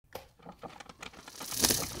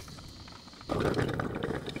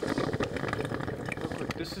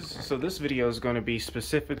This video is going to be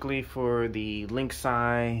specifically for the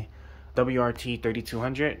Linksys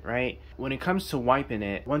WRT3200, right? When it comes to wiping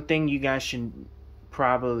it, one thing you guys should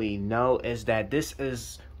probably know is that this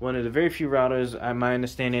is one of the very few routers, my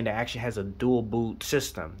understanding, that actually has a dual boot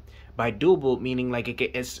system. By dual boot, meaning like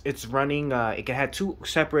it's running, it can have two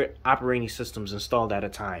separate operating systems installed at a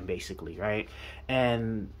time, basically, right?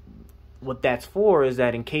 And what that's for is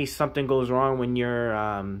that in case something goes wrong when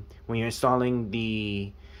you're installing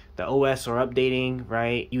the OS or updating,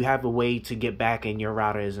 right, you have a way to get back and your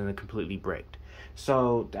router isn't completely bricked.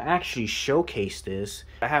 So to actually showcase this,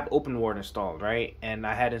 I have OpenWrt installed, right? And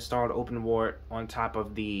I had installed OpenWrt on top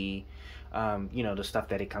of the, the stuff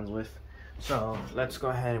that it comes with. So let's go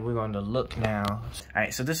ahead and we're going to look now. All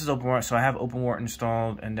right, so this is OpenWrt. So I have OpenWrt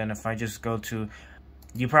installed, and then if I just go to,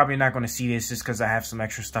 you're probably not going to see this just because I have some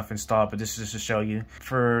extra stuff installed, but this is just to show you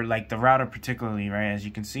for like the router particularly, right? As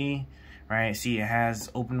you can see, right? See, it has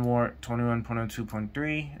OpenWrt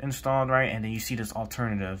 21.02.3 installed, right? And then you see this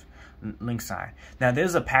alternative Linksys. Now,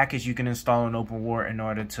 there's a package you can install in OpenWrt in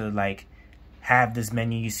order to like have this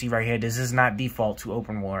menu you see right here. This is not default to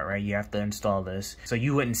OpenWrt, right? You have to install this. So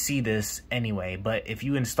you wouldn't see this anyway. But if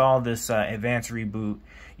you install this advanced reboot,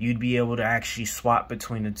 you'd be able to actually swap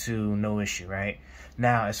between the two, no issue, right?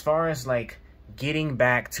 Now, as far as like getting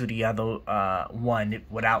back to the other one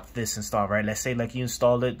without this installed, right? Let's say like you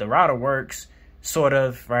installed it, the router works, sort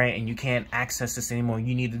of, right? And you can't access this anymore.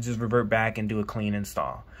 You need to just revert back and do a clean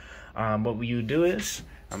install. What you do is,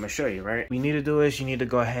 I'm gonna show you, right? What you need to do is you need to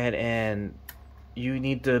go ahead and you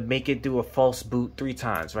need to make it do a false boot 3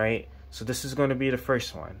 times, right? So this is going to be the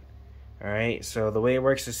first one. All right, so the way it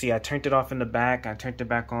works is, see, I turned it off in the back, I turned it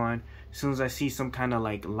back on. As soon as I see some kind of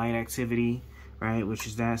like light activity, right, which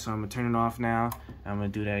is that, so I'm gonna turn it off now. I'm gonna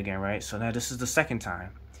do that again, right? So now this is the second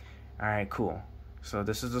time. All right, cool. So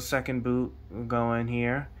this is the second boot going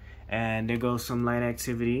here, and there goes some light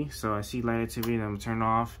activity. So I see light activity, and I'm gonna turn it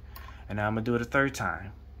off, and now I'm gonna do it a third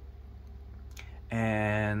time.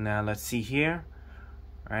 And now let's see here,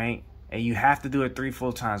 right? And you have to do it 3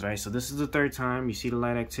 full times, right? So this is the third time. You see the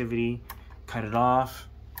light activity, cut it off,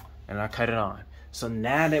 and I cut it on. So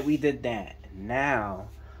now that we did that, now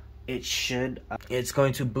it's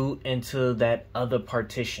going to boot into that other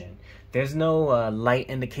partition. There's no light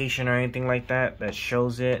indication or anything like that that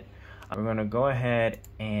shows it. We're gonna go ahead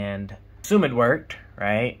and assume it worked,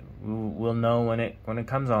 right? We'll know when it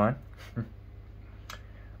comes on.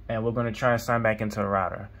 And we're gonna try to sign back into the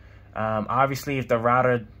router. Obviously, if the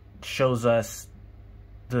router shows us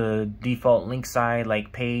the default Linksys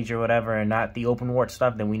like page or whatever, and not the OpenWrt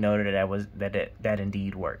stuff, then we know that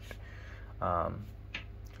indeed worked.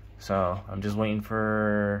 So I'm just waiting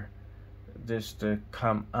for this to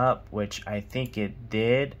come up, which I think it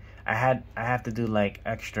did. I have to do like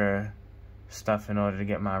extra stuff in order to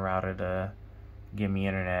get my router to give me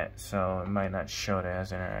internet, so it might not show that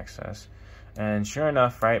as internet access. And sure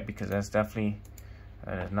enough, right, because that's definitely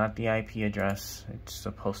not the IP address it's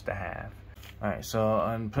supposed to have. All right, so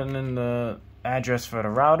I'm putting in the address for the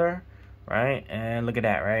router, right? And look at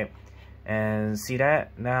that, right? And see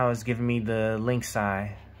that? Now it's giving me the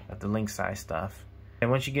Linksys stuff.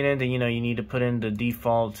 And once you get in there, you need to put in the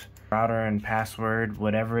default router and password,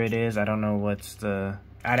 whatever it is. I don't know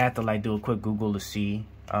I'd have to like do a quick Google to see.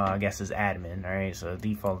 I guess it's admin, all right? So the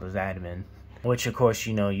default is admin, which of course,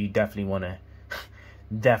 you definitely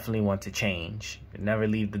want to change. Never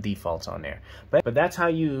leave the defaults on there. But that's how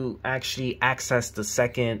you actually access the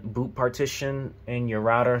second boot partition in your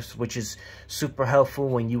routers, which is super helpful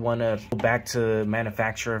when you want to go back to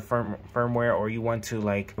manufacturer firmware, or you want to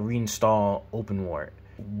like reinstall OpenWrt.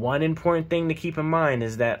 One important thing to keep in mind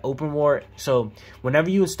is that OpenWrt, so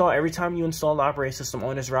every time you install the operating system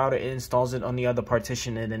on this router, it installs it on the other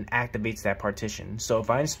partition and then activates that partition. So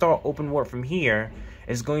if I install OpenWrt from here,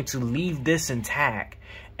 it's going to leave this intact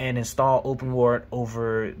and install OpenWrt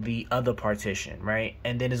over the other partition, right?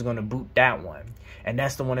 And then it's going to boot that one. And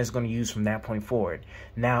that's the one it's going to use from that point forward.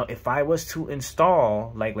 Now, if I was to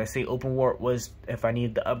install, like let's say if I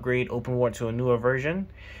needed to upgrade OpenWrt to a newer version,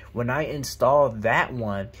 when I install that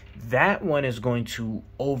one is going to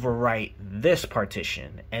overwrite this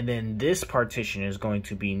partition, and then this partition is going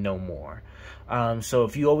to be no more. So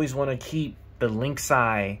if you always want to keep the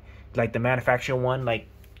Linksys, like the manufacturer one, like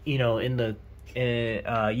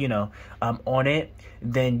on it,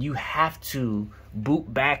 then you have to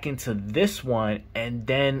boot back into this one and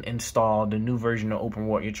then install the new version of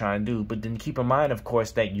OpenWrt you're trying to do. But then keep in mind, of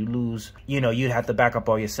course, that you lose, you'd have to back up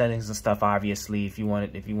all your settings and stuff, obviously, if you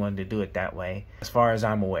wanted to do it that way, as far as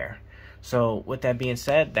I'm aware. So with that being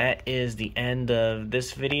said, that is the end of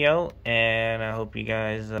this video, and I hope you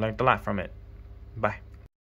guys learned a lot from it. Bye.